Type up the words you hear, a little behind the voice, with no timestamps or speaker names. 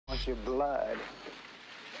want your blood.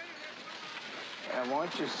 And I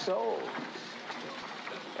want your souls.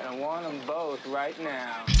 And I want them both right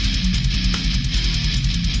now.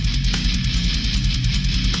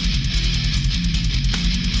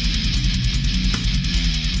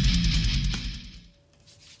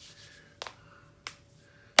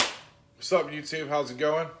 What's up, YouTube? How's it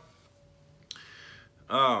going?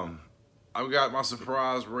 I've got my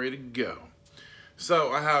surprise ready to go.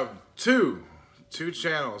 So I have two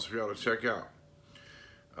channels for y'all to check out.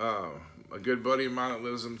 A good buddy of mine that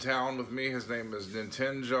lives in town with me, his name is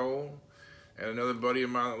Nintenjoel, and another buddy of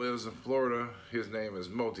mine that lives in Florida, his name is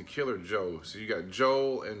Multikillerjoe. So you got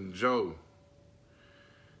Joel and Joe.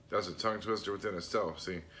 That's a tongue twister within itself.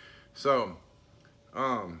 See, so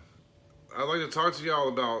I'd like to talk to y'all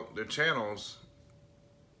about their channels,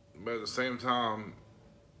 but at the same time,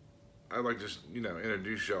 I'd like to,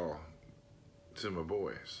 introduce y'all to my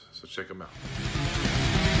boys. So check them out.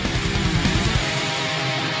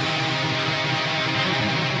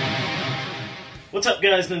 What's up,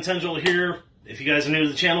 guys? Nintenjoel here. If you guys are new to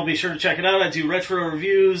the channel, be sure to check it out. I do retro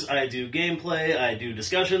reviews, I do gameplay, I do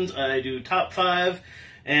discussions, I do top 5.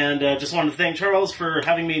 And just wanted to thank Charles for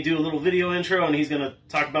having me do a little video intro, and he's going to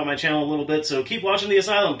talk about my channel a little bit. So keep watching The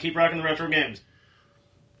Asylum, keep rocking the retro games.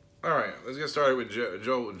 Alright, let's get started with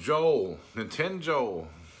Joel, Nintenjoel.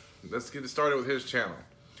 Let's get started with his channel.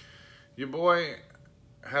 Your boy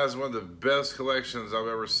has one of the best collections I've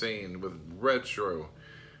ever seen with retro,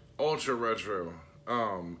 ultra retro,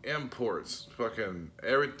 imports, fucking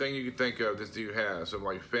everything you can think of this dude has. From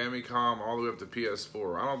like Famicom all the way up to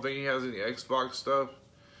PS4. I don't think he has any Xbox stuff.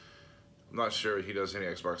 I'm not sure he does any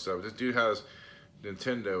Xbox stuff. This dude has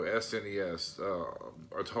Nintendo, SNES,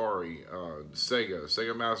 Atari,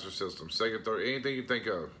 Sega Master System, Sega 30, anything you think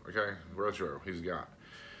of, okay, retro, he's got.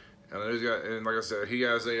 And he's got, and like I said, he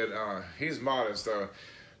has he's modest,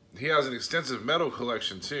 he has an extensive metal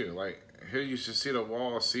collection too. Like, here you should see the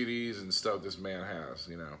wall of CDs and stuff this man has,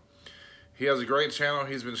 He has a great channel.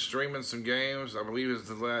 He's been streaming some games. I believe it's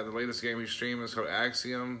the latest game he's streaming is called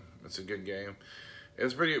Axiom. It's a good game.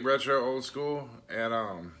 It's pretty retro, old school, and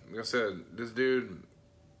like I said, this dude,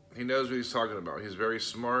 he knows what he's talking about. He's very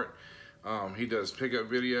smart. He does pickup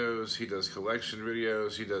videos, he does collection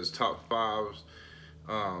videos, he does top 5s.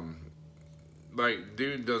 Like,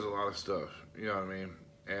 dude does a lot of stuff, you know what I mean?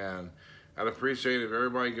 And I'd appreciate it if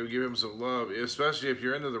everybody go give him some love, especially if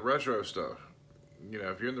you're into the retro stuff.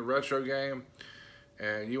 If you're in the retro game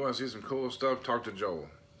and you want to see some cool stuff, talk to Joel.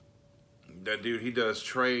 That dude, he does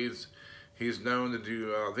trades. He's known to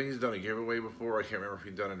do, I think he's done a giveaway before. I can't remember if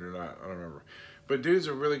he's done it or not. I don't remember. But dude's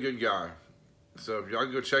a really good guy. So if y'all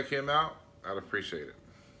go check him out, I'd appreciate it.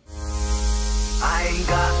 I ain't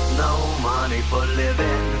got no money for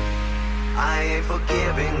living. I ain't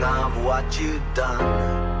forgiving of what you've done.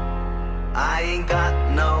 I ain't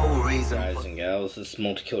got no reason. Guys and gals, this is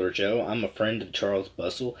Multikillerjoe. I'm a friend of Charles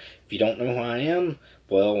Bustle. If you don't know who I am,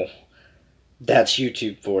 well, that's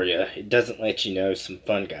YouTube for you. It doesn't let you know some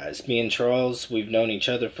fun guys. Me and Charles, we've known each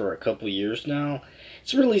other for a couple years now.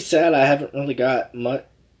 It's really sad I haven't really got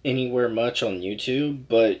anywhere much on YouTube,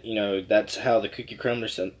 but, that's how the cookie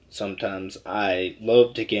crumbles sometimes. I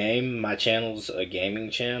love to game. My channel's a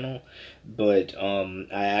gaming channel, but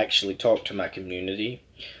I actually talk to my community.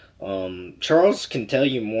 Charles can tell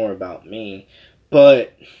you more about me,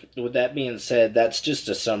 but with that being said, that's just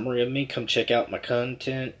a summary of me. Come check out my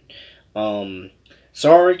content.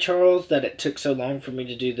 Sorry, Charles, that it took so long for me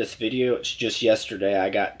to do this video. It's just yesterday I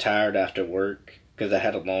got tired after work because I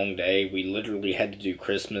had a long day. We literally had to do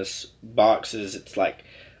Christmas boxes. It's like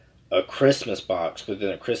a Christmas box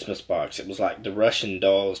within a Christmas box. It was like the Russian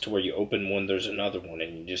dolls, to where you open one, there's another one,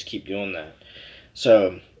 and you just keep doing that.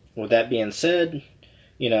 So, with that being said,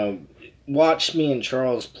 watch me and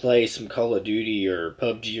Charles play some Call of Duty or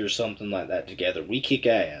PUBG or something like that together. We kick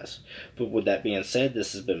ass. But with that being said,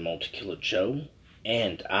 this has been Multikillerjoe,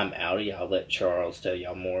 and I'm outie. I'll let Charles tell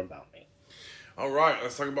y'all more about me. Alright,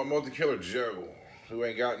 let's talk about Multikillerjoe, who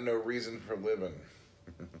ain't got no reason for living.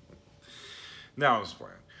 Now I'm just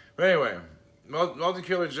playing. But anyway,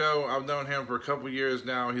 Multikillerjoe, I've known him for a couple years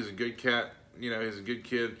now. He's a good cat. He's a good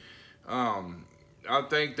kid. I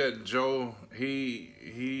think that Joe, he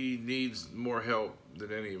needs more help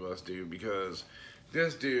than any of us do, because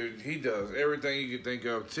this dude, he does everything you can think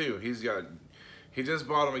of too. He just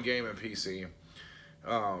bought him a gaming PC.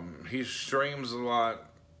 He streams a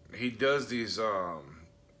lot. He does these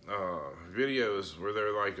videos where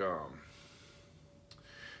they're like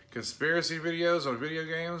conspiracy videos on video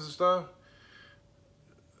games and stuff.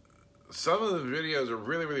 Some of the videos are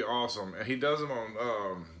really, really awesome, and he does them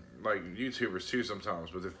on like YouTubers too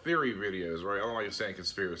sometimes, but they're theory videos, right? I don't like saying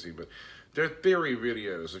conspiracy, but they're theory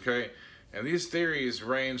videos, okay? And these theories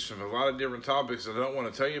range from a lot of different topics. I don't want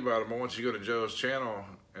to tell you about them. I want you to go to Joe's channel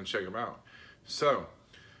and check them out. So,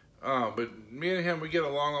 but me and him, we get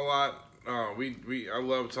along a lot. I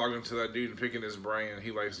love talking to that dude and picking his brain.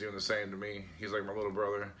 He likes doing the same to me. He's like my little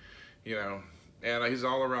brother, you know. And he's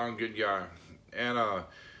all around good guy. And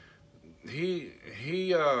he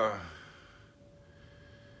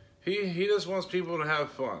just wants people to have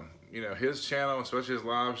fun. You know, his channel, especially his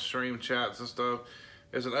live stream chats and stuff,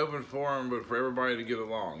 it's an open forum, but for everybody to get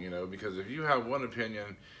along, you know, because if you have one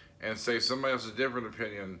opinion and say somebody else has a different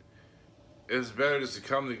opinion, it's better just to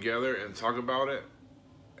come together and talk about it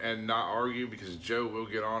and not argue, because Joe will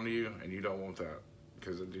get on to you, and you don't want that,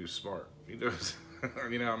 because the dude's smart. He does.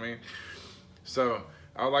 You know what I mean? So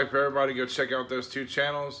I would like for everybody to go check out those two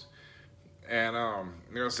channels. And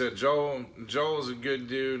like I said, Joel's a good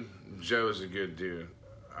dude. Joe's a good dude.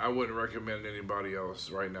 I wouldn't recommend anybody else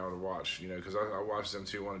right now to watch, you know, because I watch them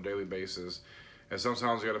too on a daily basis, and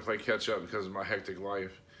sometimes I got to play catch up because of my hectic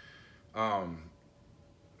life.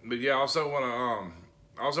 But yeah, I also want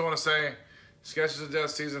to say, Sketches of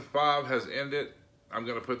Death Season 5 has ended. I'm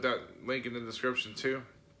gonna put that link in the description too,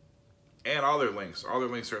 and all their links. All their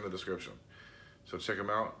links are in the description, so check them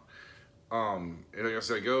out. And like I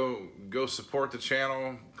said, go support the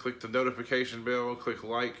channel. Click the notification bell. Click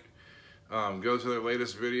like. Go to their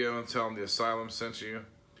latest video and tell them the Asylum sent you,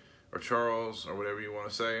 or Charles, or whatever you want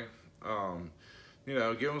to say. You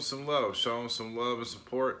know, give them some love. Show them some love and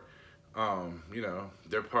support. You know,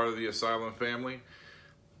 they're part of the Asylum family.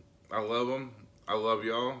 I love them. I love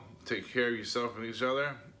y'all. Take care of yourself and each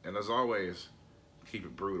other. And as always, keep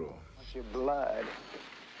it brutal. I want your blood.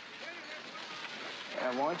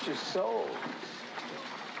 And I want your soul.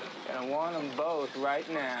 And I want them both right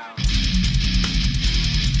now.